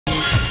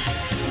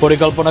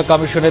পরিকল্পনা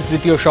কমিশনের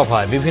তৃতীয়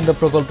সভায় বিভিন্ন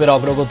প্রকল্পের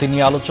অগ্রগতি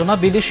নিয়ে আলোচনা।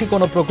 বিদেশি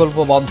কোনো প্রকল্প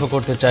বন্ধ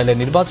করতে চাইলে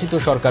নির্বাচিত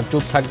সরকার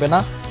চুপ থাকবে না,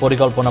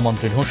 পরিকল্পনা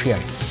মন্ত্রীর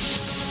হুঁশিয়ারি।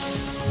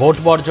 ভোট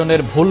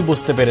বর্জনের ভুল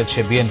বুঝতে পেরেছে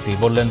বিএনপি,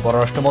 বললেন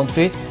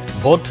পররাষ্ট্রমন্ত্রী।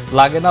 ভোট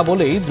লাগে না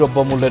বলেই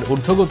দ্রব্যমূল্যের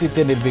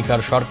ঊর্ধ্বগতিতে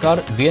নির্বিকার সরকার,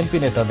 বিএনপি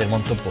নেতাদের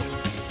মন্তব্য।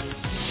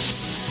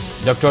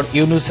 ডক্টর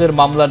ইউনূসের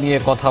মামলা নিয়ে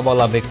কথা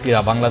বলা ব্যক্তিরা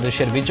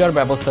বাংলাদেশের বিচার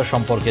ব্যবস্থা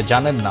সম্পর্কে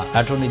জানেন না,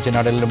 অ্যাটর্নি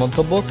জেনারেলের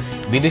মন্তব্য।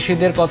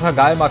 বিদেশিদের কথা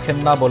গায়ে মাখেন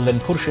না, বললেন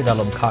খুরশিদ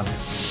আলম খান।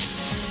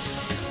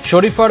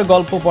 শরীফার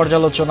গল্প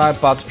পর্যালোচনায়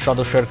 5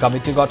 সদস্যের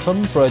কমিটি গঠন।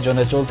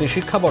 প্রয়োজনে চলতি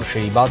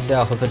শিক্ষাবর্ষেই বাদ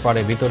দেওয়া হতে পারে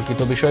বিতর্কিত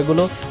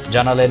বিষয়গুলো,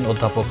 জানালেন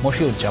অধ্যাপক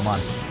মশিউজ্জামান।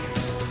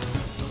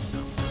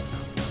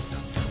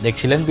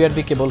 দেখছিলেন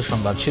বিআরবি কেবল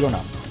সংবাদ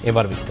শিরোনাম,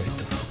 এবার বিস্তারিত।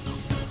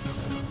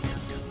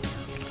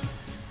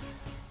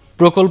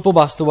 প্রকল্প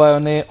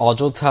বাস্তবায়নে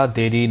অযথা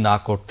দেরি না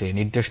করতে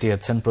নির্দেশ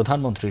দিয়েছেন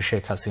প্রধানমন্ত্রী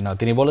শেখ হাসিনা।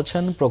 তিনি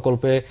বলেছেন,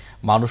 প্রকল্পে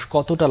মানুষ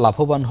কতটা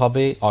লাভবান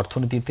হবে,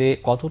 অর্থনীতিতে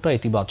কতটা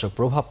ইতিবাচক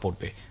প্রভাব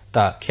পড়বে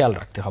তা খেয়াল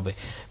রাখতে হবে।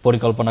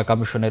 পরিকল্পনা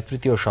কমিশনের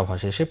তৃতীয় সভা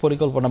শেষে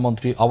পরিকল্পনা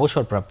মন্ত্রী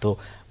অবসরপ্রাপ্ত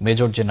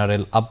মেজর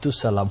জেনারেল আব্দুস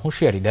সালাম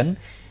হুঁশিয়ারি দেন,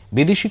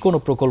 বিদেশি কোনো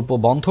প্রকল্প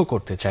বন্ধ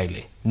করতে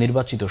চাইলে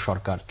নির্বাচিত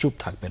সরকার চুপ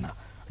থাকবে না।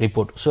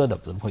 রিপোর্ট সৈয়দ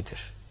আব্দুল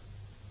মুহিতের।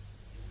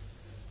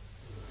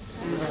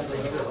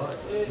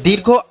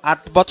 দীর্ঘ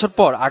 8 বছর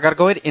পর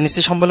আগারগাঁওয়ের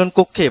এনএসি সম্মেলন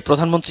কক্ষে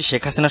প্রধানমন্ত্রী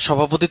শেখ হাসিনার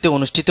সভাপতিত্বে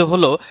অনুষ্ঠিত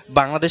হল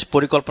বাংলাদেশ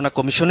পরিকল্পনা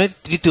কমিশনের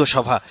তৃতীয়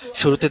সভা।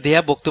 শুরুতে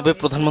দেয়া বক্তব্যে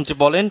প্রধানমন্ত্রী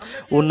বলেন,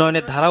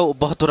 উন্নয়নের ধারা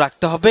অব্যাহত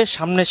রাখতে হবে,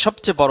 সামনে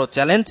সবচেয়ে বড়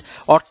চ্যালেঞ্জ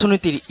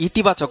অর্থনীতির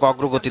ইতিবাচক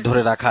অগ্রগতি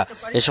ধরে রাখা।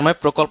 এ সময়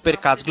প্রকল্পের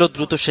কাজগুলো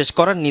দ্রুত শেষ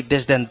করার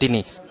নির্দেশ দেন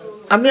তিনি।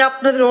 আমি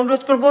আপনাদের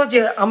অনুরোধ করব যে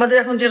আমাদের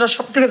এখন যেটা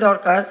সবথেকে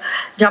দরকার,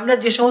 যে আমরা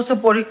যে সমস্ত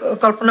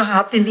পরিকল্পনা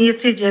হাতে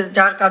নিয়েছি, যে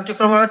যার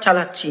কার্যক্রম আমরা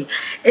চালাচ্ছি,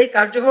 এই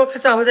কার্যক্রমের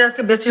ক্ষেত্রে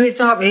আমাদেরকে বেছে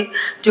নিতে হবে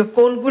যে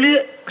কোনগুলি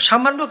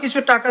সামান্য কিছু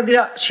টাকা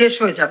দিয়ে শেষ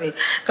হয়ে যাবে।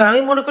 কারণ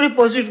আমি মনে করি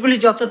প্রজেক্টগুলি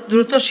যত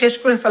দ্রুত শেষ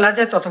করে ফেলা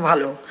যায় তত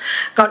ভালো,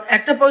 কারণ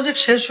একটা প্রজেক্ট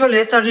শেষ হলে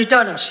তার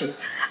রিটার্ন আসে,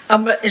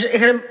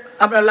 এখানে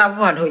আমরা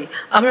লাভবান হই,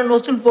 আমরা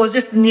নতুন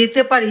প্রজেক্ট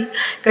নিতে পারি।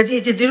 কাজে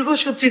এই যে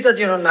দীর্ঘসূত্রিতা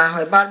যেন না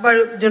হয়, বারবার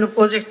যেন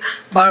প্রজেক্ট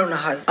বাড়ানো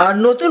হয়। আর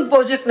নতুন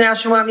প্রজেক্ট নেওয়ার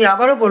সময় আমি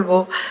আবারও বলবো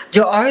যে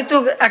হয়তো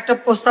একটা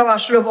প্রস্তাব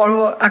আসলে বড়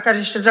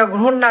আকারে সেটা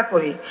গ্রহণ না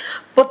করে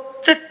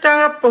প্রত্যেকটা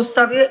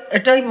প্রস্তাবে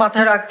এটাই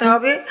মাথায় রাখতে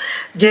হবে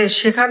যে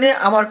সেখানে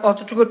আমার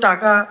কতটুকু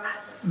টাকা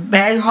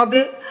ব্যয়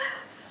হবে,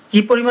 কি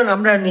পরিমাণ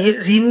আমরা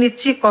ঋণ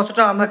নিচ্ছি,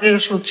 কতটা আমাকে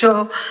সুদ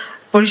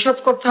পরিশোধ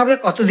করতে হবে,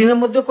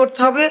 কতদিনের মধ্যে করতে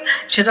হবে,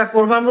 সেটা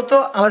করবার মতো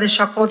আমাদের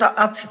সক্ষমতা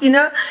আছে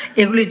কিনা,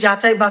 এগুলি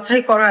যাচাই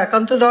বাছাই করা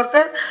একান্ত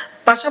দরকার।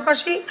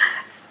 পাশাপাশি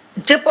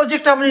যে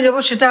প্রজেক্ট আমি নেব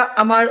সেটা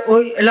আমার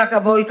ওই এলাকা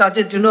বা ওই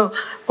কাজের জন্য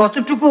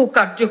কতটুকু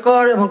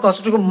কার্যকর এবং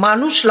কতটুকু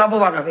মানুষ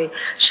লাভবান হবে,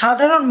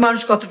 সাধারণ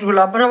মানুষ কতটুকু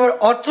লাভবান হবে,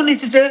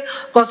 অর্থনীতিতে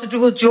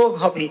কতটুকু যোগ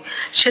হবে,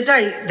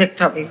 সেটাই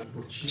দেখতে হবে।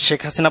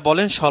 শেখ হাসিনা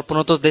বলেন,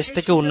 স্বল্পোন্নত দেশ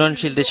থেকে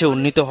উন্নয়নশীল দেশে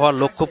উন্নীত হওয়ার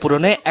লক্ষ্য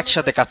পূরণে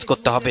একসাথে কাজ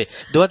করতে হবে।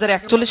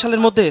 2041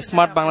 সালের মধ্যে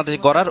স্মার্ট বাংলাদেশ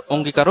গড়ার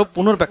অঙ্গীকারও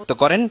পুনর্ব্যক্ত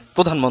করেন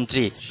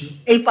প্রধানমন্ত্রী।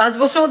 এই 5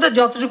 বছরের মধ্যে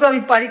যতটুকু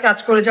আমি পারি কাজ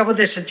করে যাব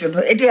দেশের জন্য,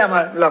 এটাই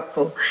আমার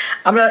লক্ষ্য।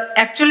 আমরা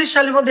 41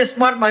 সালের মধ্যে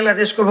স্মার্ট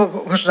বাংলাদেশ করব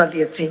ঘোষণা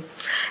দিয়েছি,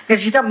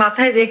 সেটা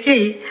মাথায়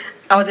রেখেই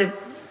আমাদের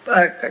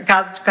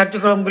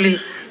কার্যক্রমগুলি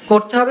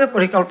করতে হবে,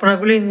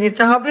 পরিকল্পনাগুলি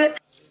নিতে হবে।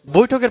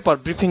 বৈঠকের পর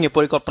ব্রিফিংয়ে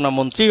পরিকল্পনা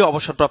মন্ত্রী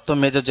অবসরপ্রাপ্ত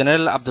মেজর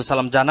জেনারেল আব্দুস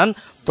সালাম জানান,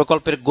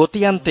 প্রকল্পের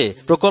গতি আনতে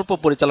প্রকল্প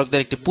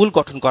পরিচালকদের একটি পুল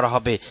গঠন করা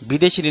হবে।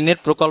 বিদেশি ঋণের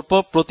প্রকল্প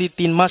প্রতি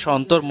 3 মাস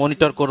অন্তর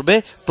মনিটর করবে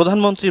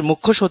প্রধানমন্ত্রীর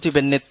মুখ্য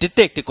সচিবের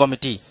নেতৃত্বে একটি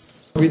কমিটি।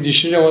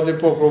 বিদেশিরা আমাদের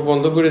প্রকল্প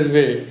বন্ধ করে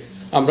দেবে,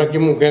 আমরা কি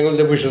মুখে আঙুল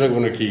দিয়ে বসে থাকবো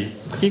নাকি?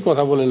 কি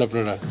কথা বলেন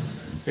আপনারা?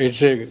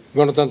 এটা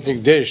গণতান্ত্রিক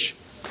দেশ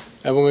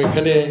এবং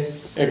এখানে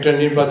একটা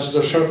নির্বাচিত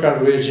সরকার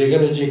রয়েছে,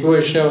 এখানে যে কেউ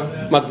এসে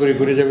মাতবরি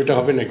করে যাবে, এটা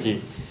হবে নাকি?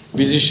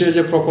 বিদেশিরা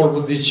যে প্রকল্প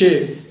দিচ্ছে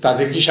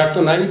তাদের কি স্বার্থ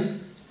নাই?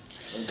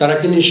 তারা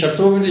কি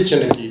নিঃস্বার্থভাবে দিচ্ছে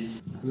নাকি?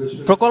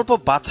 প্রকল্প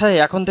বাছাই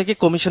এখন থেকে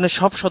কমিশনের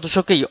সব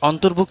সদস্যকেই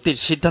অন্তর্ভুক্তির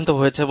সিদ্ধান্ত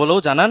হয়েছে বলেও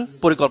জানান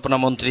পরিকল্পনা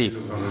মন্ত্রী।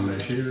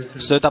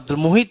 সৈয়দ আব্দুল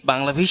মুহিত,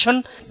 বাংলাভিশন,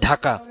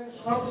 ঢাকা।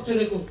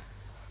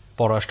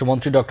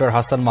 পররাষ্ট্রমন্ত্রী ডক্টর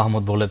হাসান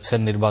মাহমুদ বলেছেন,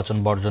 নির্বাচন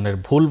বর্জনের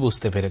ভুল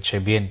বুঝতে পেরেছে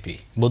বিএনপি।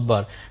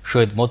 বুধবার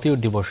শহীদ মতিউর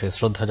দিবসে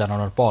শ্রদ্ধা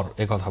জানানোর পর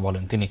একথা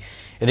বলেন তিনি।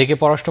 এদিকে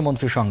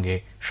পররাষ্ট্রমন্ত্রীর সঙ্গে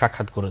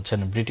সাক্ষাৎ করেছেন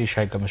ব্রিটিশ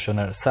হাই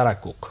কমিশনার সারা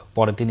কুক।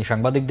 পরে তিনি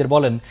সাংবাদিকদের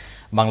বলেন,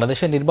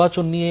 বাংলাদেশের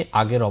নির্বাচন নিয়ে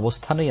আগের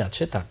অবস্থানেই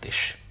আছে তার দেশ।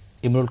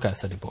 ইমরুল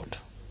কায়েসের রিপোর্ট।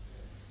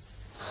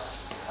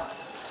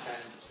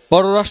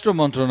 পররাষ্ট্র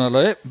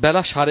মন্ত্রণালয়ে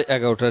বেলা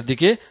 11:30টার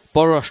দিকে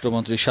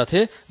পররাষ্ট্রমন্ত্রীর সাথে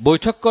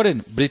বৈঠক করেন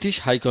ব্রিটিশ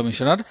হাই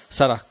কমিশনার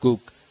সারা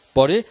কুক।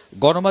 পরে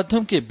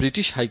গণমাধ্যমকে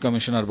ব্রিটিশ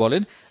হাইকমিশনার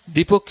বলেন,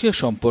 দ্বিপক্ষীয়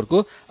সম্পর্ক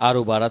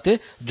আরও বাড়াতে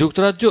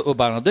যুক্তরাজ্য ও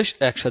বাংলাদেশ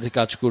একসাথে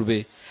কাজ করবে।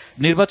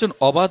 নির্বাচন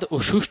অবাধ ও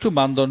সুষ্ঠু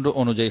মানদণ্ড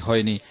অনুযায়ী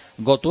হয়নি।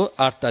 গত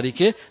 8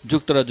 তারিখে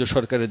যুক্তরাজ্য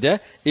সরকারের দেয়া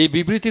এই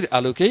বিবৃতির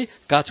আলোকেই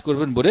কাজ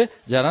করবেন বলে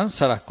জানান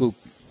সারা কুক।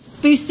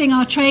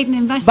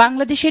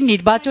 বাংলাদেশের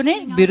নির্বাচনে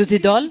বিরোধী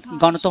দল,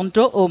 গণতন্ত্র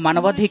ও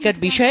মানবাধিকার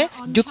বিষয়ে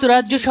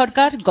যুক্তরাজ্য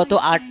সরকার গত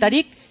 8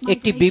 তারিখ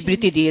একটি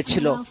বিবৃতি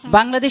দিয়েছিল।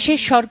 বাংলাদেশের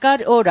সরকার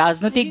ও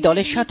রাজনৈতিক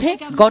দলের সাথে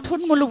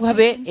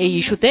গঠনমূলকভাবে এই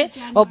ইস্যুতে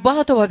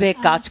অব্যাহতভাবে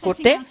কাজ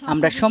করতে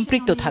আমরা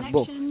সম্পৃক্ত থাকব।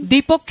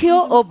 দ্বিপক্ষীয়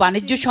ও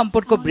বাণিজ্য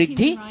সম্পর্ক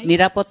বৃদ্ধি,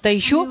 নিরাপত্তা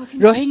ইস্যু,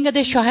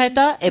 রোহিঙ্গাদের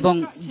সহায়তা এবং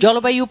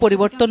জলবায়ু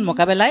পরিবর্তন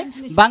মোকাবেলায়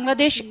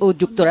বাংলাদেশ ও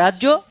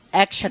যুক্তরাজ্য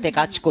একসাথে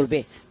কাজ করবে।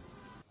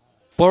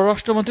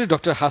 পররাষ্ট্রমন্ত্রী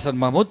ডক্টর হাসান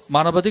মাহমুদ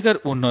মানবাধিকার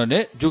উন্নয়নে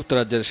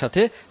যুক্তরাজ্যের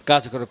সাথে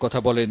কাজ করার কথা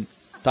বলেন।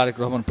 তারেক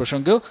রহমান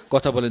প্রসঙ্গেও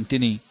কথা বলেন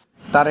তিনি।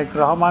 তারেক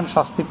রহমান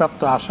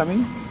শাস্তিপ্রাপ্ত আসামি।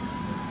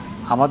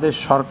 আমাদের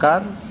সরকার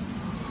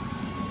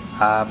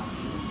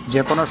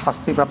যে কোনো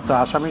শাস্তিপ্রাপ্ত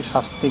আসামি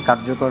শাস্তি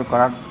কার্যকর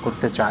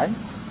করতে চায়।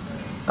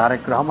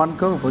 তারেক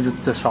রহমানকেও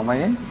উপযুক্ত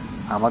সময়ে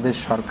আমাদের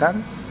সরকার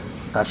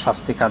তার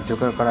শাস্তি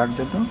কার্যকর করার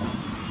জন্য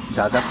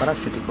যা যা করার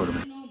সেটি করবে।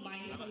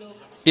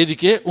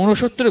 এদিকে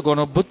 ৬৯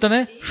 গণঅভ্যুত্থানে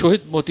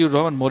শহীদ মতিউর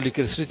রহমান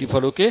মল্লিকের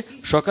স্মৃতিফলকে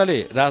সকালে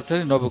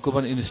রাজধানী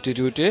নবকুমার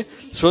ইনস্টিটিউটে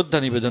শ্রদ্ধা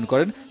নিবেদন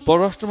করেন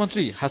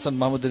পররাষ্ট্রমন্ত্রী হাসান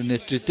মাহমুদের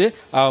নেতৃত্বে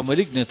আওয়ামী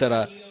লীগ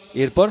নেতারা।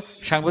 এরপর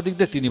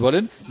সাংবাদিকদের তিনি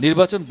বলেন,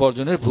 নির্বাচন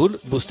বর্জনের ভুল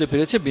বুঝতে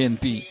পেরেছে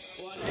বিএনপি।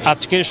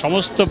 আজকে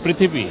সমস্ত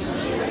পৃথিবী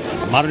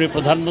মাননীয়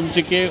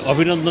প্রধানমন্ত্রীকে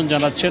অভিনন্দন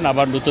জানাচ্ছেন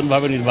আবার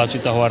নতুনভাবে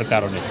নির্বাচিত হওয়ার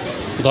কারণে।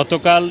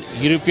 গতকাল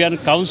ইউরোপিয়ান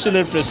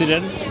কাউন্সিলের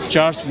প্রেসিডেন্ট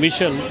চার্লস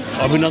মিশেল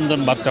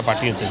অভিনন্দন বার্তা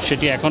পাঠিয়েছেন,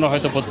 সেটি এখনও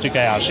হয়তো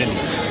পত্রিকায় আসেনি।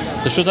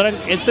 তো সুতরাং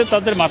এতে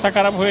তাদের মাথা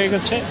খারাপ হয়ে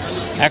গেছে,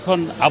 এখন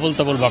আবল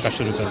তাবল বকা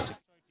শুরু করেছে।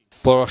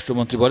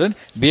 পররাষ্ট্রমন্ত্রী বলেন,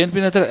 বিএনপি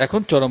নেতারা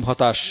এখন চরম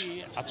হতাশ।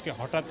 আজকে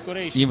হঠাৎ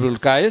করে ইমরুল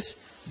কায়েস,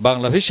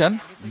 বাংলাভিশন,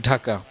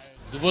 ঢাকা।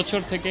 2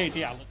 বছর থেকে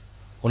এটি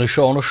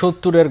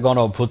 ১৯৬৯-এর গণ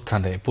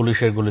অভ্যুত্থানে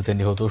পুলিশের গুলিতে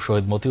নিহত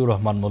শহীদ মতিউর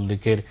রহমান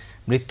মল্লিকের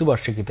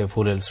মৃত্যুবার্ষিকীতে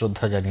ফুলেল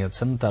শ্রদ্ধা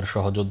জানিয়েছেন তার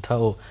সহযোদ্ধা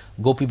ও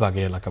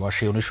গোপীবাগের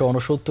এলাকাবাসী।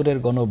 ১৯৬৯-এর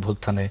গণ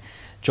অভ্যুত্থানে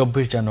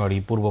 ২৪ জানুয়ারি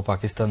পূর্ব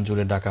পাকিস্তান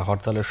জুড়ে ডাকা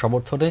হরতালের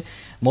সমর্থনে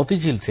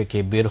মতিঝিল থেকে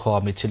বের হওয়া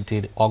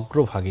মিছিলটির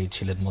অগ্রভাগেই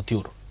ছিলেন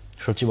মতিউর।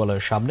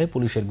 সচিবালয়ের সামনে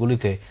পুলিশের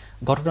গুলিতে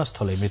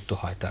ঘটনাস্থলে মৃত্যু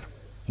হয় তার।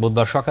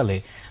 বুধবার সকালে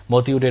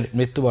মতিউরের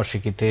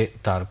মৃত্যুবার্ষিকীতে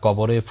তার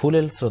কবরে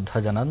ফুলেল শ্রদ্ধা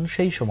জানান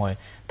সেই সময়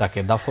তাকে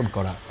দাফন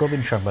করা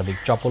প্রবীণ সাংবাদিক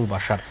চপল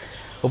বাসার।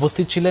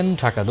 উপস্থিত ছিলেন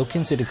ঢাকা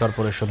দক্ষিণ সিটি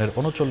কর্পোরেশনের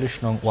 ৩৯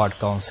 নং ওয়ার্ড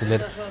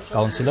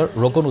কাউন্সিলর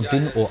রোকন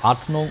উদ্দিন ও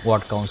 ৮ নং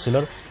ওয়ার্ড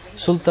কাউন্সিলর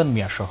সুলতান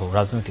মিয়া সহ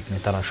রাজনৈতিক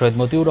নেতারা। শহীদ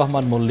মতিউর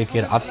রহমান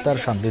মল্লিকের আত্মার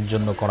শান্তির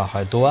জন্য করা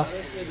হয় দোয়া।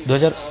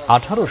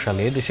 ২০১৮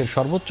 সালে দেশের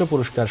সর্বোচ্চ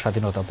পুরস্কার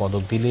স্বাধীনতা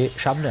পদক দিলে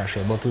সামনে আসে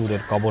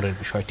মতিউরের কবরের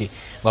বিষয়টি।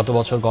 গত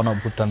বছর গণ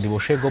অভ্যুত্থান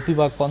দিবসে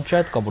গোপীবাগ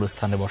পঞ্চায়েত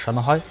কবরস্থানে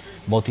বসানো হয়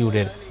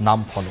মতিউরের নাম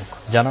ফলক,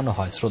 জানানো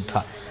হয় শ্রদ্ধা।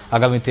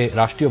 আগামীতে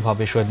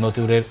রাষ্ট্রীয়ভাবে শহীদ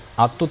মতিউরের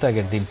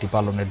আত্মত্যাগের দিনটি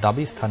পালনের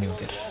দাবি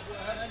স্থানীয়দের।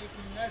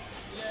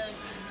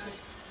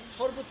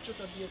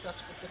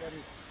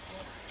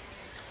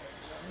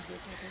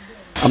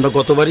 আমরা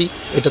গতবারই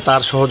এটা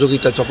তার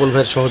সহযোগিতা, চপল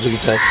ভাইয়ের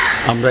সহযোগিতায়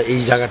আমরা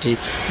এই জায়গাটি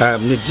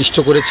নির্দিষ্ট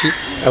করেছি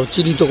এবং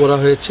চিহ্নিত করা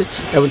হয়েছে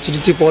এবং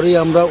চিহ্নিত পরেই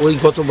আমরা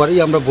গতবারই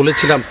আমরা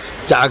বলেছিলাম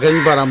যে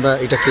আগামীবার আমরা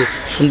এটাকে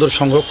সুন্দর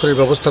সংরক্ষণের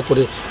ব্যবস্থা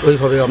করে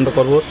ওইভাবে আমরা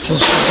করব।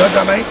 শ্রদ্ধা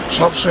জানাই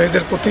সব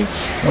শহীদের প্রতি,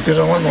 মতিউর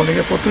রহমান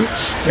মল্লিকের প্রতি,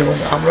 এবং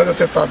আমরা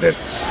যাতে তাদের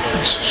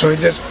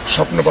শহীদের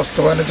স্বপ্ন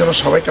বাস্তবায়নের জন্য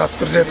সবাই কাজ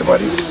করে যেতে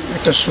পারি,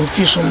 একটা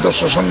সুখী সুন্দর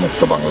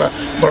শোষণমুক্ত বাংলা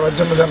গড়ার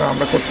জন্য যেন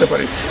আমরা করতে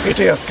পারি,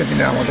 এটাই আজকের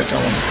দিনে আমাদের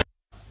কামনা।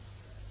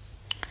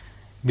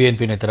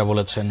 বিএনপি নেতারা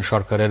বলেছেন,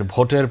 সরকারের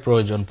ভোটের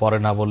প্রয়োজন পড়ে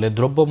না বলে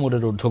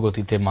দ্রব্যমূল্যের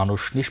ঊর্ধ্বগতিতে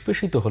মানুষ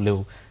নিষ্পেষিত হলেও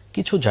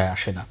কিছু যায়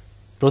আসে না।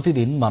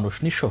 প্রতিদিন মানুষ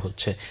নিঃস্ব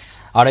হচ্ছে,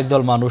 আরেক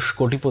দল মানুষ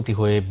কোটিপতি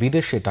হয়ে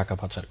বিদেশে টাকা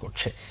পাচার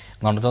করছে।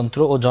 গণতন্ত্র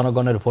ও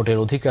জনগণের ভোটের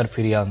অধিকার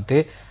ফিরিয়ে আনতে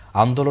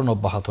আন্দোলন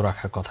অব্যাহত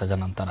রাখার কথা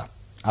জানান তারা।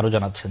 আরও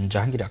জানাচ্ছেন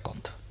জাহাঙ্গীর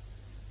আকন্দ।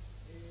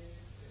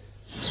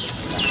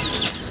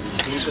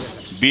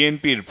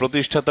 বিএনপির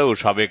প্রতিষ্ঠাতা ও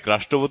সাবেক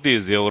রাষ্ট্রপতি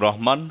জিয়াউর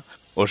রহমান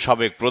ও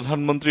সাবেক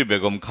প্রধানমন্ত্রী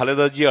বেগম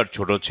খালেদা জিয়ার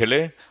ছোট ছেলে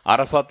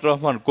আরাফাত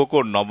রহমান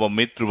কোকোর নবম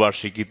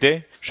মৃত্যুবার্ষিকীতে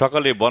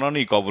সকালে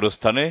বনানী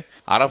কবরস্থানে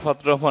আরাফাত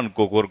রহমান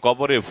কোকোর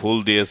কবরে ফুল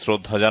দিয়ে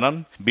শ্রদ্ধা জানান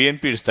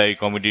বিএনপির স্থায়ী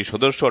কমিটির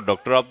সদস্য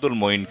ডক্টর আব্দুল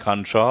মঈন খান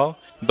সহ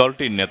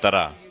দলটির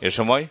নেতারা। এ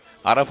সময়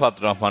আরাফাত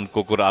রহমান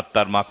কোকোর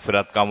আত্মার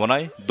মাগফিরাত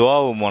কামনায় দোয়া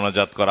ও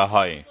মোনাজাত করা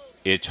হয়।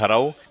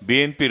 এছাড়াও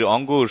বিএনপির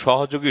অঙ্গ ও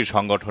সহযোগী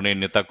সংগঠনের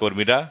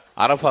নেতাকর্মীরা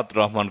আরাফাত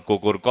রহমান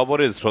কোকোর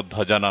কবরে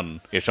শ্রদ্ধা জানান।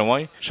 এ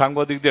সময়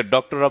সাংবাদিকদের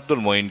ডক্টর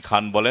আব্দুল মঈন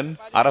খান বলেন,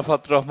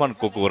 আরাফাত রহমান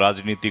কোকো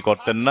রাজনীতি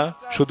করতেন না,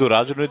 শুধু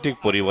রাজনৈতিক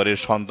পরিবারের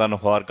সন্তান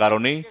হওয়ার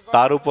কারণেই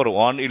তার উপর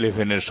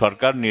 1-11-এর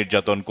সরকার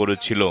নির্যাতন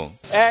করেছিল।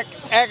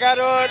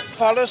 1-11-র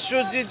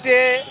ফলশ্রুতিতে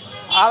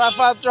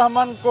আরাফাত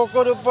রহমান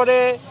কোকোর উপরে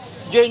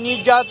যে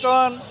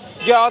নির্যাতন,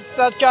 যে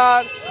অত্যাচার,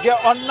 যে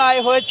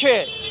অন্যায় হয়েছে,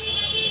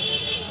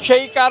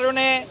 সেই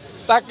কারণে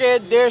তাকে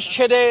দেশ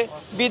ছেড়ে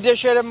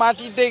বিদেশের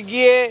মাটিতে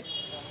গিয়ে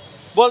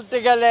বলতে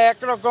গেলে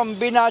একরকম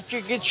বিনা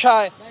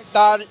চিকিৎসায়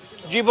তার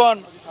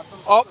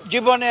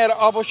জীবনের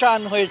অবসান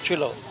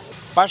হয়েছিল।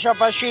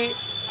 পাশাপাশি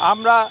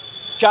আমরা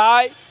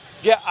চাই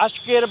যে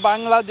আজকের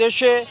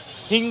বাংলাদেশে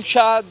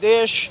হিংসা,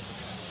 দেশ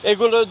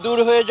এগুলো দূর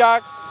হয়ে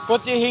যাক,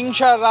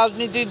 প্রতিহিংসার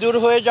রাজনীতি দূর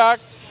হয়ে যাক।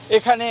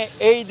 এখানে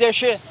এই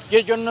দেশে যে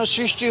জন্য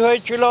সৃষ্টি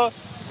হয়েছিল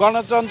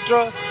গণতন্ত্র,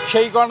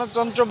 সেই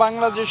গণতন্ত্র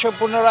বাংলাদেশে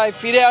পুনরায়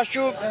ফিরে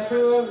আসুক।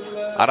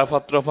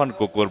 আরাফাত রহমান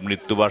কোকোর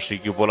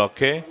মৃত্যুবার্ষিকী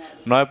উপলক্ষে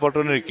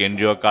নয়াপল্টনের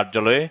কেন্দ্রীয়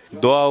কার্যালয়ে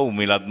দোয়া ও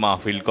মিলাদ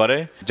মাহফিল করে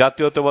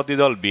জাতীয়তাবাদী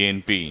দল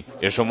বিএনপি।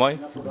 এ সময়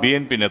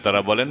বিএনপি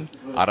নেতারা বলেন,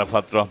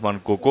 আরাফাত রহমান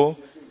কোকো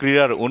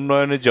ক্রীড়ার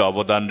উন্নয়নে যে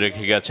অবদান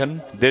রেখে গেছেন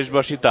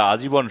দেশবাসী তা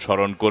আজীবন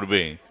স্মরণ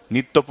করবে।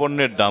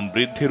 নিত্যপণ্যের দাম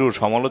বৃদ্ধিরও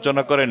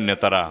সমালোচনা করেন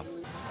নেতারা।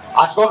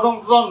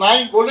 আজগতন্ত্র নাই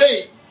বলেই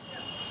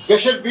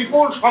দেশের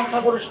বিপুল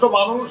সংখ্যাগরিষ্ঠ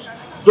মানুষ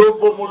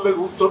দ্রব্যমূল্যের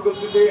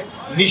ঊর্ধ্বগতিতে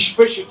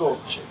নিষ্পেষিত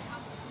হচ্ছে,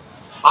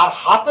 আর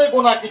হাতে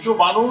গোনা কিছু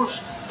মানুষ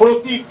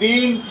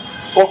প্রতিদিন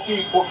কোটি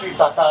কোটি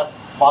টাকার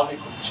মালিক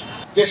হচ্ছে।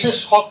 দেশের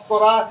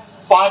শতকরা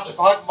 5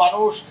 ভাগ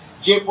মানুষ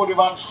যে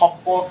পরিমাণ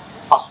সম্পদ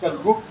আজকে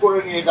লুট করে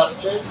নিয়ে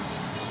যাচ্ছে,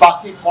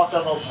 বাকি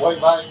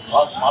 95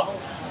 ভাগ মানুষ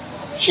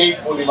সেই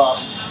পরিমাণ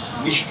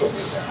নিষ্ঠ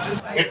হয়ে যাচ্ছে।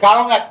 এর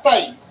কারণ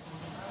একটাই,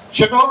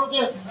 সেটা হলো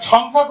যে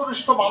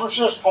সংখ্যাগরিষ্ঠ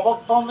মানুষের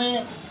সমর্থনে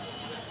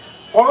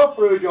কোনো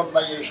প্রয়োজন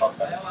নাই এই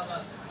সরকারের,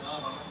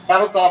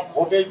 কারণ তারা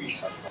ভোটেই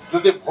বিশ্বাস করে।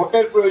 যদি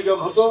ভোটের প্রয়োজন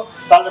হতো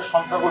তাহলে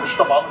সংখ্যাগরিষ্ঠ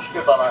মানুষকে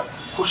তারা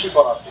খুশি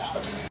করার চেষ্টা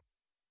করে।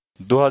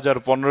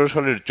 2015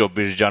 সালের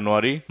 24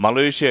 জানুয়ারি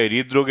মালয়েশিয়ায়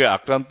হৃদরোগে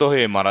আক্রান্ত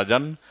হয়ে মারা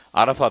যান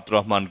আরাফাত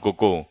রহমান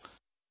কোকো।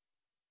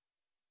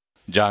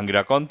 জাহাঙ্গীর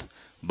আকন্দ,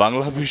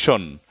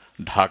 বাংলাভিশন,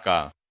 ঢাকা।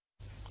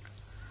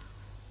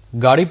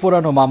 গাড়ি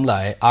পোড়ানো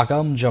মামলায়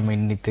আগাম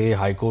জামিন নিতে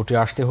হাইকোর্টে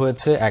আসতে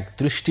হয়েছে এক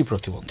দৃষ্টি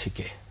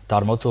প্রতিবন্ধীকে।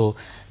 তার মতো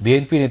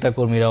বিএনপি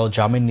নেতাকর্মীরাও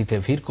জামিন নিতে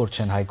ভিড়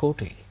করছেন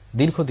হাইকোর্টে।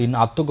 দীর্ঘদিন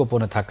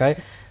আত্মগোপনে থাকায়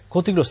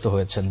ক্ষতিগ্রস্ত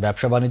হয়েছেন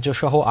ব্যবসা বাণিজ্য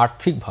সহ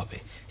আর্থিকভাবে।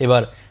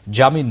 এবার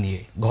জামিন নিয়ে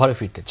ঘরে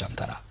ফিরতে চান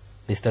তারা।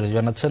 বিস্তারিত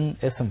জানাচ্ছেন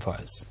এস এম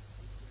ফয়েজ।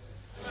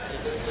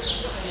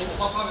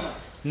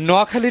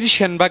 নোয়াখালীর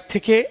সেনবাগ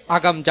থেকে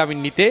আগাম জামিন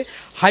নিতে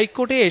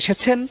হাইকোর্টে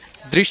এসেছেন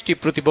দৃষ্টি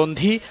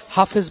প্রতিবন্ধী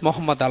হাফেজ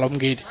মোহাম্মদ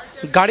আলমগীর।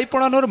 গাড়ি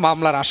পোড়ানোর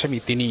মামলার আসামি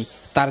তিনি।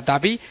 তার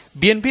দাবি,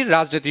 বিএনপির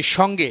রাজনীতির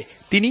সঙ্গে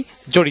তিনি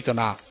জড়িত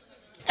না।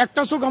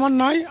 একটা চোখ আমার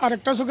নাই, আর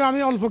একটা চোখে আমি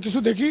অল্প কিছু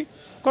দেখি।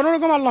 কোন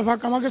রকম আল্লাহ পাক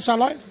আমাকে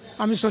চালায়,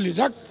 আমি চলি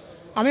যাক।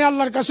 আমি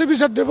আল্লাহর কাছে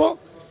বিচার দেব।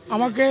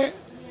 আমাকে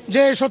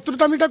যে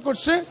শত্রুতা মিটা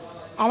করছে,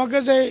 আমাকে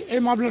যে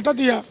এই মামলাটা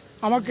দিয়া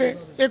আমাকে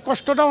এই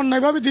কষ্টটা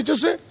অন্যায়ভাবে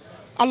দিতেছে,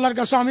 আল্লাহর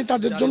কাছে আমি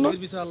তাদের জন্য,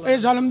 এই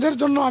জালেমদের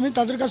জন্য আমি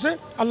তাদের কাছে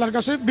আল্লাহর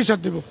কাছে বিচার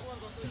দেব।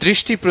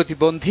 দৃষ্টি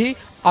প্রতিবন্ধী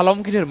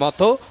আলমগীরের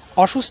মতো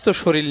অসুস্থ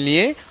শরীর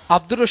নিয়ে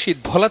আব্দুর রশিদ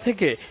ভোলা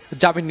থেকে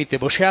জামিন নিতে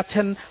বসে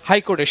আছেন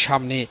হাইকোর্টের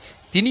সামনে।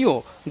 তিনিও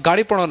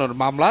গাড়ি পোড়ানোর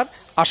মামলার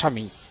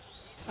আসামি।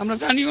 আমরা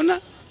জানিও না,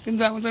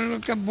 কিন্তু আমাদের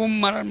একটা বোম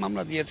মারার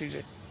মামলা দিয়েছে।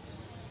 যে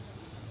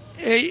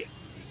এই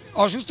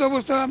অসুস্থ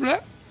অবস্থায় আমরা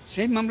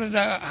সেই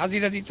মামলাটা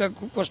হাজিরা দিতে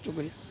খুব কষ্ট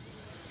করি।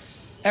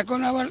 এখন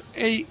আবার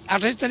এই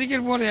 28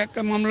 তারিখের পরে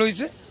একটা মামলা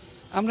হয়েছে,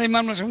 আমরা এই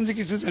মামলা সম্বন্ধে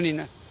কিছু জানি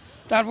না।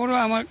 তারপরেও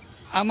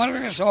আমার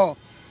সহ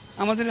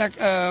আমাদের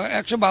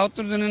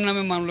 172 জনের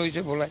নামে মামলা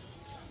হয়েছে ভোলায়।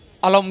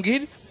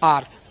 আলমগীর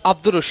আর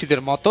আব্দুর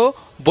রশিদের মতো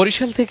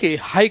বরিশাল থেকে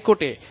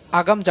হাইকোর্টে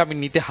আগাম জামিন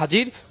নিতে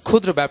হাজির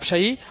ক্ষুদ্র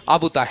ব্যবসায়ী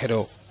আবু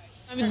তাহেরও।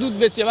 আমি দুধ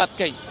বেচে ভাত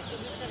খাই,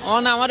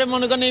 আমার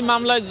মনে করেন এই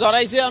মামলায়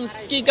জড়াইছে,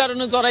 কি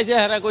কারণে জড়াইছে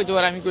হেরা কইতে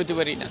পারে, আমি কইতে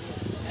পারি না।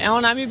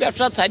 এখন আমি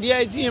ব্যবসা ছাড়িয়ে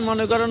আইছি,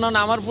 মনে করেন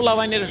আমার পোলা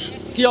বাইনের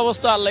কি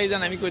অবস্থা আল্লাহ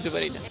জানে, আমি কইতে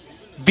পারি না।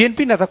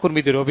 বিএনপি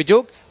নেতাকর্মীদের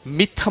অভিযোগ,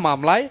 মিথ্যা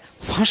মামলায়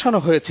ফাঁসানো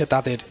হয়েছে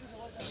তাদের।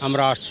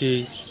 আমরা আসছি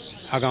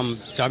আগাম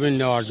জামিন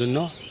নেওয়ার জন্য।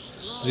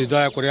 যদি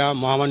দয়া করে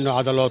মহামান্য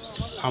আদালত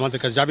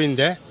আমাদেরকে জামিন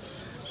দেয়,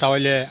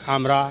 তাহলে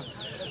আমরা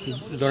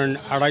ধরেন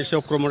 28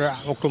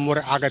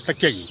 অক্টোবরের আগে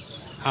থেকেই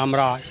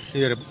আমরা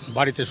নিজের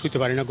বাড়িতে শুইতে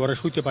পারি না, ঘরে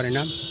শুইতে পারি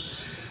না।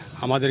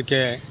 আমাদেরকে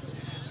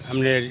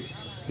আমাদের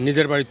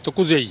নিজের বাড়ি তো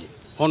খুঁজেই,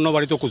 অন্য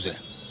বাড়ি তো খুঁজে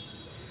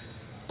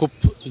খুব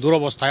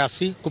দুরবস্থায়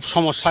আছি, খুব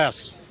সমস্যায়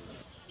আছি।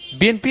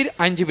 বিএনপির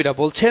আইনজীবীরা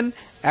বলছেন,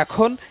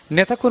 এখন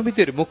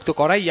নেতাকর্মীদের মুক্ত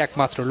করাই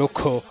একমাত্র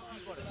লক্ষ্য।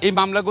 এই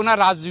মামলাগুলো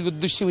রাজনৈতিক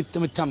উদ্দেশ্যে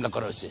মিথ্যা হামলা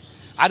করা হয়েছে।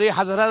 আর এই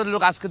হাজার হাজার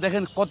লোক আজকে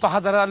দেখেন, কত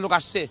হাজার হাজার লোক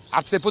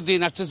আসছে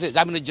প্রতিদিন আসছে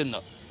জামিনের জন্য।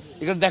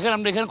 এখানে দেখেন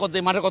আমরা এখানে কত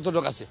মাঠে কত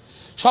লোক আছে,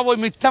 সব ওই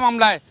মিথ্যা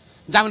মামলায়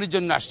জামিনের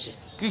জন্য আসছে।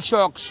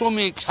 কৃষক,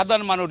 শ্রমিক,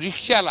 সাধারণ মানুষ,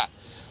 রিক্সাওয়ালা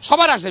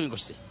সবার আসামি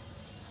করছে।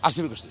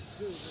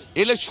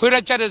 এলে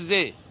স্বৈরাচারের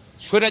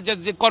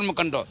যে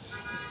কর্মকাণ্ড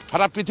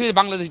সারা পৃথিবীতে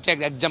বাংলাদেশে এক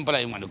এক্সাম্পল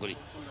আমি মনে করি।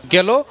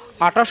 গেল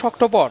 28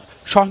 অক্টোবর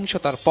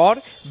সহিংসতার পর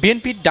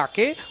বিএনপির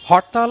ডাকে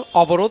হরতাল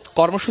অবরোধ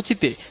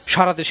কর্মসূচিতে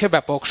সারা দেশে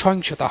ব্যাপক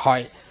সহিংসতা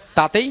হয়।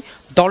 তাতেই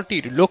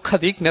দলটির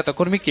লক্ষাধিক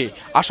নেতাকর্মীকে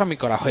আসামি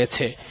করা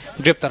হয়েছে।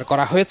 গ্রেপ্তার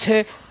করা হয়েছে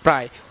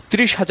প্রায়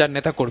 30,000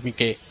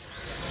 নেতাকর্মীকে।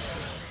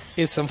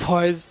 S M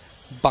Faiz,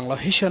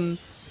 Banglavision,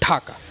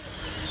 Dhaka.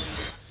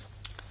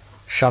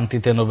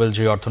 শান্তিতে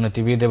নোবেলজয়ী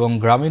অর্থনীতিবিদ এবং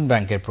গ্রামীণ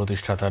ব্যাংকের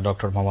প্রতিষ্ঠাতা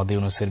ডক্টর মোহাম্মদ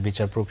ইউনূসের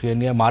বিচার প্রক্রিয়া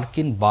নিয়ে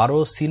মার্কিন 12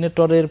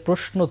 সিনেটরের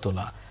প্রশ্ন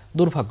তোলা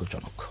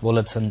দুর্ভাগ্যজনক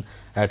বলেছেন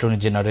attorney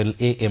general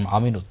M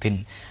Amin Uddin.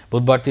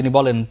 বুধবার তিনি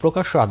বলেন,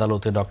 প্রকাশ্য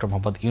আদালতে ডক্টর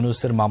মোহাম্মদ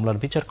ইউনূসের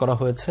মামলার বিচার করা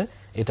হয়েছে।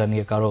 এটা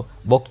নিয়ে কারো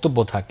বক্তব্য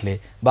থাকলে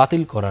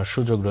বাতিল করার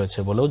সুযোগ রয়েছে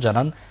বলেও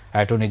জানান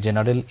attorney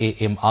general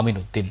M Amin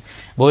Uddin.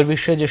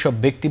 বহির্বিশ্বে যেসব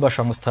ব্যক্তি বা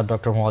সংস্থা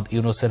ডক্টর মোহাম্মদ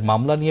ইউনূসের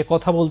মামলা নিয়ে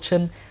কথা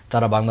বলছেন,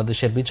 তারা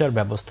বাংলাদেশের বিচার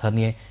ব্যবস্থা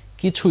নিয়ে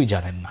কিছুই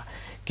জানেন না।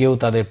 কেউ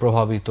তাদের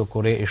প্রভাবিত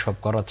করে এসব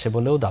করাচ্ছে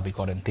বলেও দাবি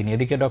করেন তিনি।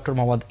 এদিকে ডক্টর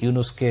মোহাম্মদ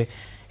ইউনূসকে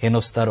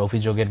হেনস্থার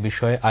অভিযোগের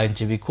বিষয়ে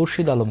আইনজীবী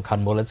খুরশিদ আলম খান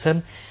বলেছেন,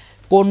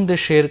 কোন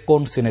দেশের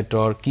কোন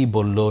সিনেটর কি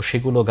বলল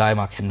সেগুলো গায়ে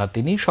মাখেন না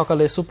তিনি।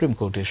 সকালে সুপ্রিম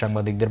কোর্টে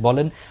সাংবাদিকদের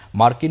বলেন,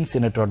 মার্কিন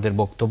সিনেটরদের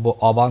বক্তব্য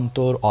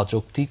অবান্তর,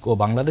 অযৌক্তিক ও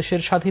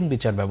বাংলাদেশের স্বাধীন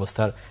বিচার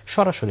ব্যবস্থার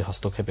সরাসরি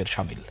হস্তক্ষেপের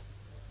শামিল।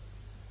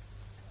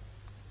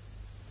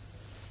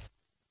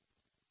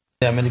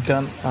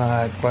 আমেরিকান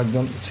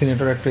কয়েকজন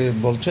সিনেটর একটি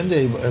বলছেন যে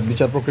এই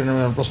বিচার প্রক্রিয়া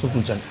নিয়ে প্রশ্ন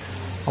তুলছেন।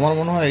 আমার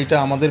মনে হয় এটা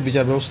আমাদের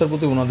বিচার ব্যবস্থার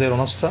প্রতি ওনাদের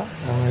অনাস্থা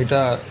এবং এটা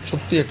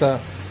সত্যি একটা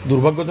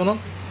দুর্ভাগ্যজনক।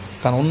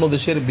 কারণ অন্য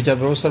দেশের বিচার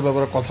ব্যবস্থার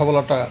ব্যাপারে কথা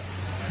বলাটা,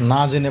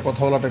 না জেনে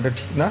কথা বলাটা এটা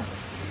ঠিক না।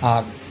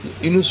 আর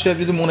ইউনূস সাহেব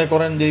যদি মনে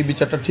করেন যে এই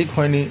বিচারটা ঠিক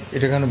হয়নি,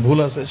 এটা এখানে ভুল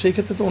আছে, সেই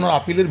ক্ষেত্রে তো ওনার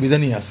আপিলের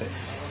বিধানই আছে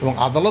এবং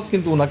আদালত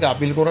কিন্তু ওনাকে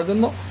আপিল করার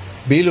জন্য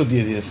বেইলও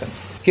দিয়ে দিয়েছেন।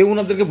 কেউ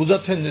ওনাদেরকে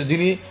বোঝাচ্ছেন যে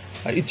যিনি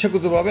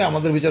ইচ্ছাকৃতভাবে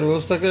আমাদের বিচার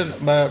ব্যবস্থাকে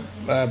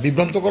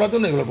বিভ্রান্ত করার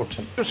জন্য এগুলো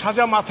করছেন।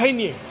 সাজা মাথায়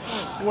নিয়ে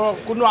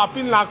কোনো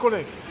আপিল না করে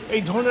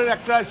এই ধরনের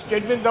একটা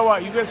স্টেটমেন্ট দেওয়া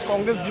ইউএস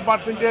কংগ্রেস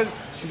ডিপার্টমেন্টের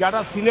যারা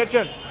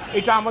সিনেটর,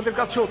 এটা আমাদের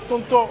কাছে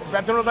অত্যন্ত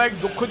বেদনাদায়ক,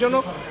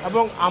 দুঃখজনক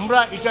এবং আমরা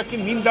এটাকে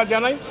নিন্দা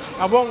জানাই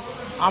এবং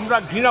আমরা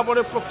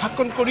ঘৃণাভরে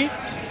প্রত্যাখ্যান করি।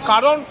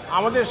 কারণ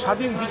আমাদের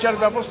স্বাধীন বিচার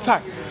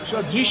ব্যবস্থায়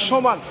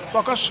দৃশ্যমান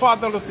প্রকাশ্য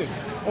আদালতে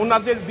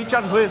ওনাদের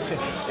বিচার হয়েছে,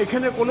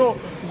 এখানে কোনো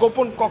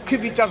গোপন কক্ষে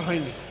বিচার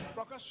হয়নি।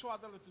 প্রকাশ্য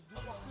আদালতে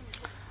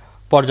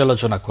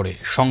পর্যালোচনা করে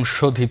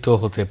সংশোধিত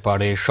হতে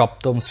পারে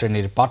সপ্তম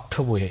শ্রেণীর পাঠ্য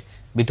বইয়ে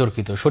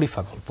বিতর্কিত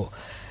শরীফা গল্প,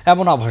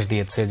 এমন আভাস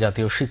দিয়েছে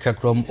জাতীয়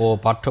শিক্ষাক্রম ও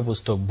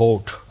পাঠ্যপুস্তক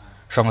বোর্ড।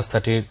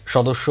 সংস্থাটির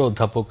সদস্য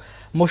অধ্যাপক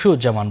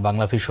মশিউজ্জামান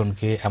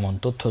বাংলাভিশনকে এমন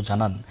তথ্য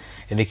জানান।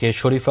 এদিকে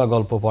শরীফা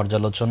গল্প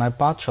পর্যালোচনায়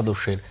 5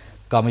 সদস্যের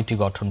কমিটি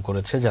গঠন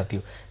করেছে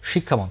জাতীয়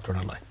শিক্ষা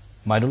মন্ত্রণালয়।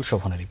 মাইনুল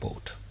শোভনের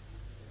রিপোর্ট।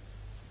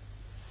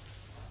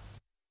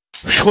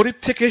 শরীফ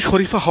থেকে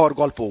শরীফা হওয়ার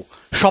গল্প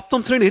সপ্তম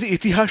শ্রেণীর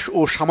ইতিহাস ও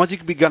সামাজিক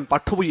বিজ্ঞান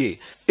পাঠ্য বইয়ে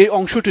এই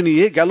অংশটি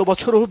নিয়ে গেল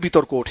বছরও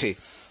বিতর্ক ওঠে।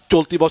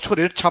 চলতি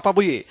বছরের ছাপা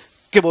বইয়ে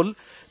কেবল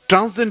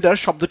ট্রান্সজেন্ডার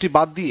শব্দটি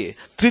বাদ দিয়ে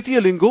তৃতীয়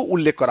লিঙ্গ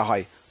উল্লেখ করা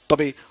হয়,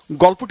 তবে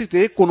গল্পটিতে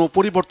কোনো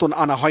পরিবর্তন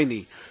আনা হয়নি।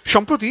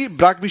 সম্প্রতি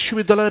ব্র্যাক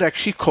বিশ্ববিদ্যালয়ের এক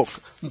শিক্ষক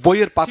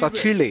বইয়ের পাতা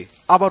ছিঁড়লে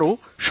আবারও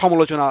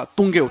সমালোচনা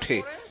তুঙ্গে ওঠে।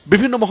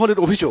 বিভিন্ন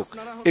মহলের অভিযোগ,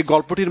 এই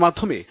গল্পটির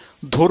মাধ্যমে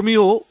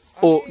ধর্মীয়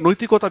ও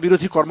নৈতিকতা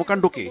বিরোধী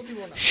কর্মকাণ্ডকে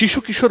শিশু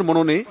কিশোর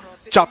মননে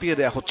চাপিয়ে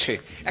দেয়া হচ্ছে।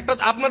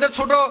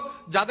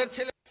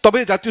 তবে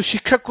জাতীয়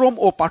শিক্ষাক্রম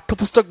ও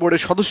পাঠ্যপুস্তক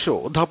বোর্ডের সদস্য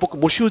অধ্যাপক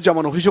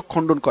মশিউজ্জামান অভিযোগ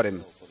খণ্ডন করেন।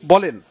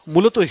 বলেন,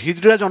 মূলত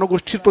হিজড়া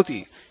জনগোষ্ঠীর প্রতি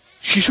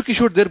শিশু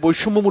কিশোরদের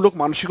বৈষম্যমূলক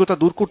মানসিকতা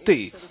দূর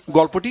করতেই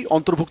গল্পটি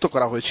অন্তর্ভুক্ত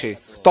করা হয়েছে।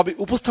 তবে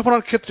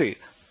উপস্থাপনার ক্ষেত্রে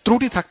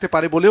ত্রুটি থাকতে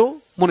পারে বলেও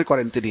মনে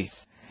করেন তিনি।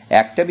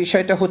 একটা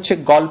বিষয়টা হচ্ছে,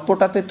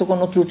 গল্পটাতে তো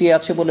কোনো ত্রুটি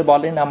আছে বলে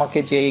বলেন আমাকে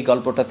যে এই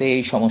গল্পটাতে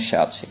এই সমস্যা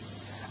আছে,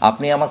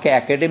 আপনি আমাকে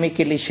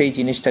একাডেমিক্যালি সেই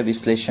জিনিসটা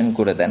বিশ্লেষণ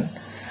করে দেন।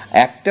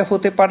 একটা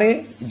হতে পারে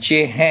যে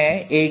হ্যাঁ,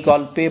 এই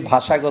গল্পে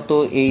ভাষাগত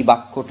এই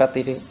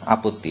বাক্যটাতে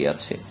আপত্তি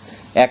আছে,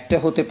 একটা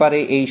হতে পারে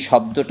এই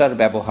শব্দটার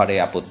ব্যবহারে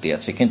আপত্তি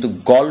আছে, কিন্তু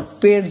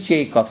গল্পের যে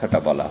কথাটা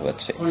বলা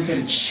হয়েছে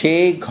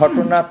সেই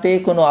ঘটনাতে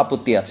কোনো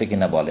আপত্তি আছে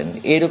কিনা বলেন।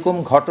 এরকম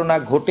ঘটনা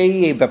ঘটেই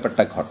এই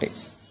ব্যাপারটা ঘটে।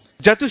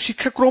 জাতীয়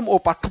শিক্ষাক্রম ও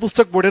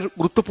পাঠ্যপুস্তক বোর্ডের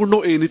গুরুত্বপূর্ণ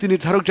এই নীতি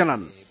নির্ধারক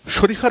জানান,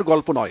 শরীফার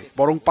গল্প নয়,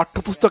 বরং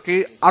পাঠ্যপুস্তকে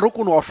আরও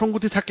কোনো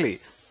অসঙ্গতি থাকলে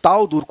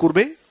তাও দূর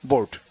করবে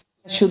বোর্ড।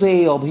 শুধু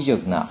এই অভিযোগ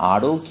না,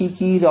 আরও কি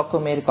কি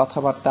রকমের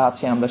কথাবার্তা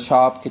আছে আমরা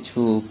সব কিছু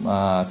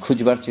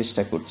খুঁজবার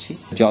চেষ্টা করছি।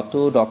 যত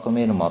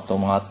রকমের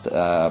মতামত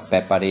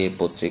পেপারে,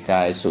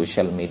 পত্রিকায়,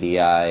 সোশ্যাল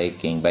মিডিয়ায়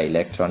কিংবা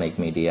ইলেকট্রনিক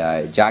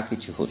মিডিয়ায় যা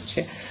কিছু হচ্ছে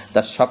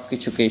তার সব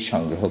কিছুকেই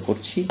সংগ্রহ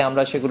করছি।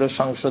 আমরা সেগুলো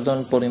সংশোধন,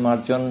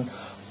 পরিমার্জন,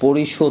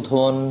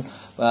 পরিশোধন,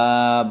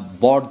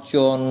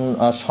 বর্জন,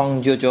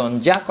 সংযোজন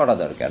যা করা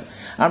দরকার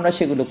আমরা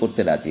সেগুলো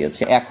করতে রাজি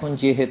আছি। এখন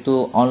যেহেতু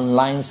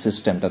অনলাইন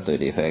সিস্টেমটা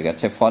তৈরি হয়ে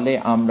গেছে, ফলে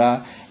আমরা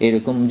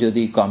এরকম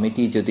যদি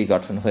কমিটি যদি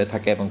গঠন হয়ে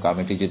থাকে এবং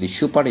কমিটি যদি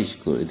সুপারিশ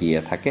দিয়ে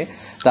থাকে,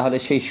 তাহলে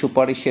সেই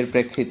সুপারিশের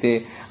প্রেক্ষিতে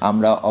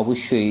আমরা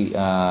অবশ্যই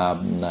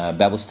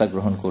ব্যবস্থা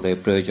গ্রহণ করে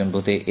প্রয়োজন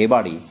বোধে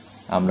এবারই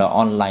আমরা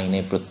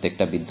অনলাইনে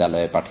প্রত্যেকটা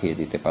বিদ্যালয়ে পাঠিয়ে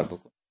দিতে পারবো।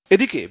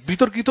 এদিকে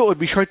বিতর্কিত ওই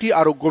বিষয়টি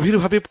আরো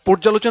গভীরভাবে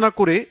পর্যালোচনা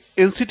করে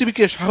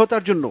এনসিটিবিকে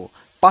সহায়তার জন্য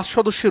 5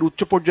 সদস্যের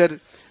উচ্চ পর্যায়ের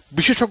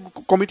বিশেষজ্ঞ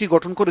কমিটি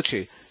গঠন করেছে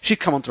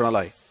শিক্ষা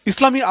মন্ত্রণালয়।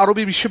 ইসলামী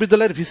আরবি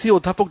বিশ্ববিদ্যালয়ের ভিসি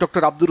অধ্যাপক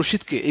ডক্টর আব্দুর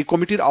রশিদকে এই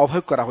কমিটির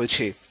আহ্বায়ক করা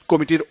হয়েছে।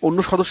 কমিটির অন্য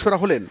সদস্যরা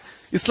হলেন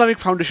ইসলামিক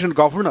ফাউন্ডেশন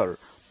গভর্নর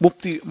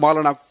মুফতি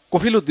মাওলানা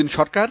কফিল উদ্দিন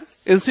সরকার,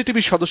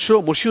 এনসিটিবির সদস্য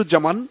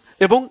মশিউজ্জামান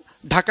এবং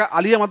ঢাকা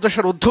আলিয়া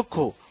মাদ্রাসার অধ্যক্ষ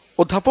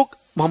অধ্যাপক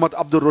মোহাম্মদ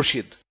আব্দুর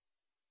রশিদ।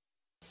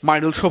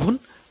 মাইনুল শোভন,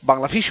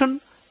 বাংলাভিশন,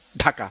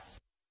 ঢাকা।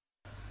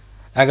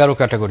 11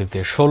 ক্যাটাগরিতে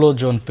 16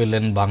 জন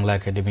পেলেন বাংলা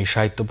একাডেমি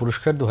সাহিত্য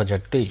পুরস্কার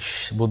 2023।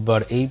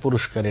 বুধবার এই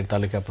পুরস্কারের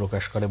তালিকা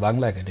প্রকাশ করে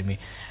বাংলা একাডেমি।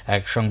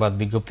 এক সংবাদ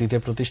বিজ্ঞপ্তিতে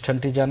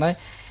প্রতিষ্ঠানটি জানায়,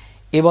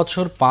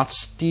 এবছর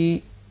 5টি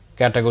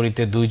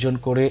ক্যাটাগরিতে 2 জন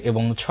করে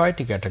এবং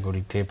 6টি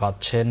ক্যাটাগরিতে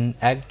পাচ্ছেন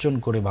 1 জন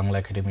করে বাংলা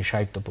একাডেমি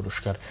সাহিত্য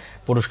পুরস্কার।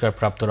 পুরস্কার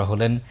প্রাপ্তরা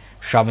হলেন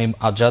শামীম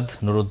আজাদ,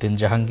 নুরুদ্দিন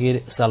জাহাঙ্গীর,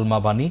 সালমা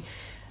বানী,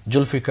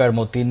 জুলফিকার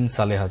মতিন,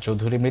 সালেহা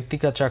চৌধুরী,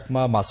 মৃত্তিকা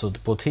চাকমা, মাসুদ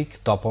পথিক,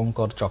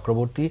 তপঙ্কর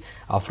চক্রবর্তী,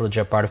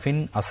 আফরোজা পারভিন,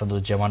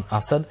 আসাদুজ্জামান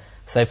আসাদ,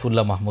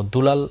 সাইফুল্লাহ মাহমুদ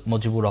দুলাল,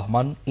 মুজিবুর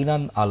রহমান,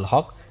 ইনান আল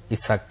হক,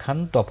 ইসহাক খান,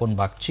 তপন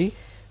বাগচি,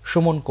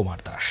 সুমন কুমার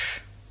দাস।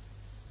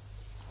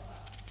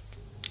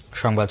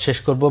 সংবাদ শেষ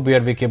করব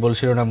বিআরবি কেবল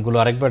শিরোনামগুলো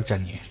আরেকবার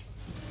জানিয়ে।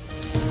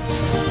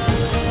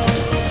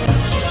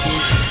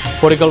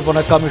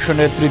 পরিকল্পনা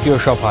কমিশনের তৃতীয়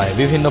সভায়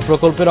বিভিন্ন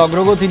প্রকল্পের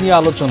অগ্রগতি নিয়ে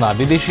আলোচনা।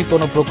 বিদেশি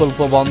কোনো প্রকল্প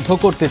বন্ধ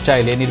করতে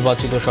চাইলে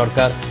নির্বাচিত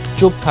সরকার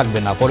চুপ থাকবে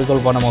না,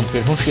 পরিকল্পনা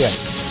মন্ত্রীর হুঁশিয়ারি।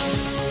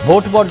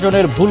 ভোট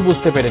বর্জনের ভুল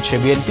বুঝতে পেরেছে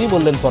বিএনপি,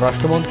 বললেন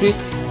পররাষ্ট্রমন্ত্রী।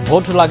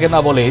 ভোট লাগে না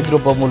বলেই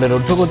দ্রব্যমূল্যের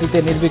ঊর্ধ্বগতিতে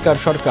নির্বিকার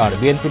সরকার,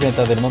 বিএনপি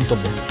নেতাদের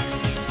মন্তব্য।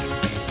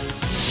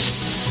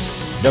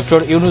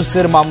 ডক্টর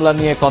ইউনূসের মামলা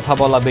নিয়ে কথা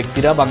বলা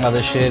ব্যক্তিরা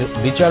বাংলাদেশের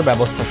বিচার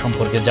ব্যবস্থা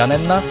সম্পর্কে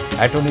জানেন না,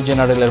 অ্যাটর্নি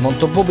জেনারেলের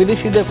মন্তব্য।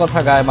 বিদেশিদের কথা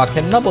গায়ে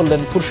মাখেন না,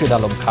 বললেন খুরশিদ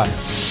আলম খান।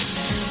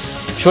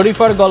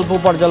 শরীফার গল্প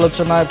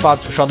পর্যালোচনায় 5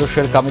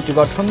 সদস্যের কমিটি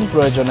গঠন,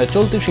 প্রয়োজনে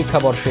চলতি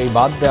শিক্ষাবর্ষেই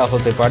বাদ দেওয়া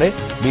হতে পারে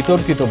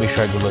বিতর্কিত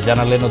বিষয়গুলো,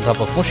 জানালেন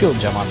অধ্যাপক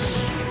মশিউজ্জামান।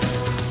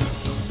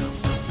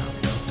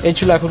 এই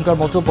ছিল এখনকার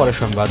মতো। পরে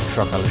সংবাদ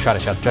সকাল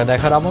 7:30টায়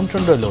দেখার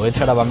আমন্ত্রণ রইল।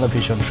 এছাড়া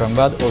বাংলাভিশন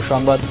সংবাদ ও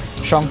সংবাদ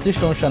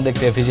সংশ্লিষ্ট অনুষ্ঠান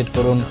দেখতে ভিজিট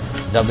করুন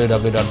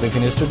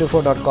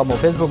www.bfinews24.com ও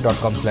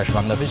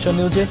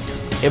facebook.com/banglavisionnews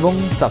এবং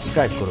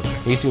সাবস্ক্রাইব করুন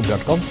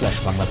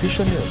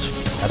youtube.com/banglavisionnews।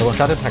 এতক্ষণ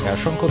সাথে থাকা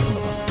অসংখ্য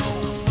ধন্যবাদ।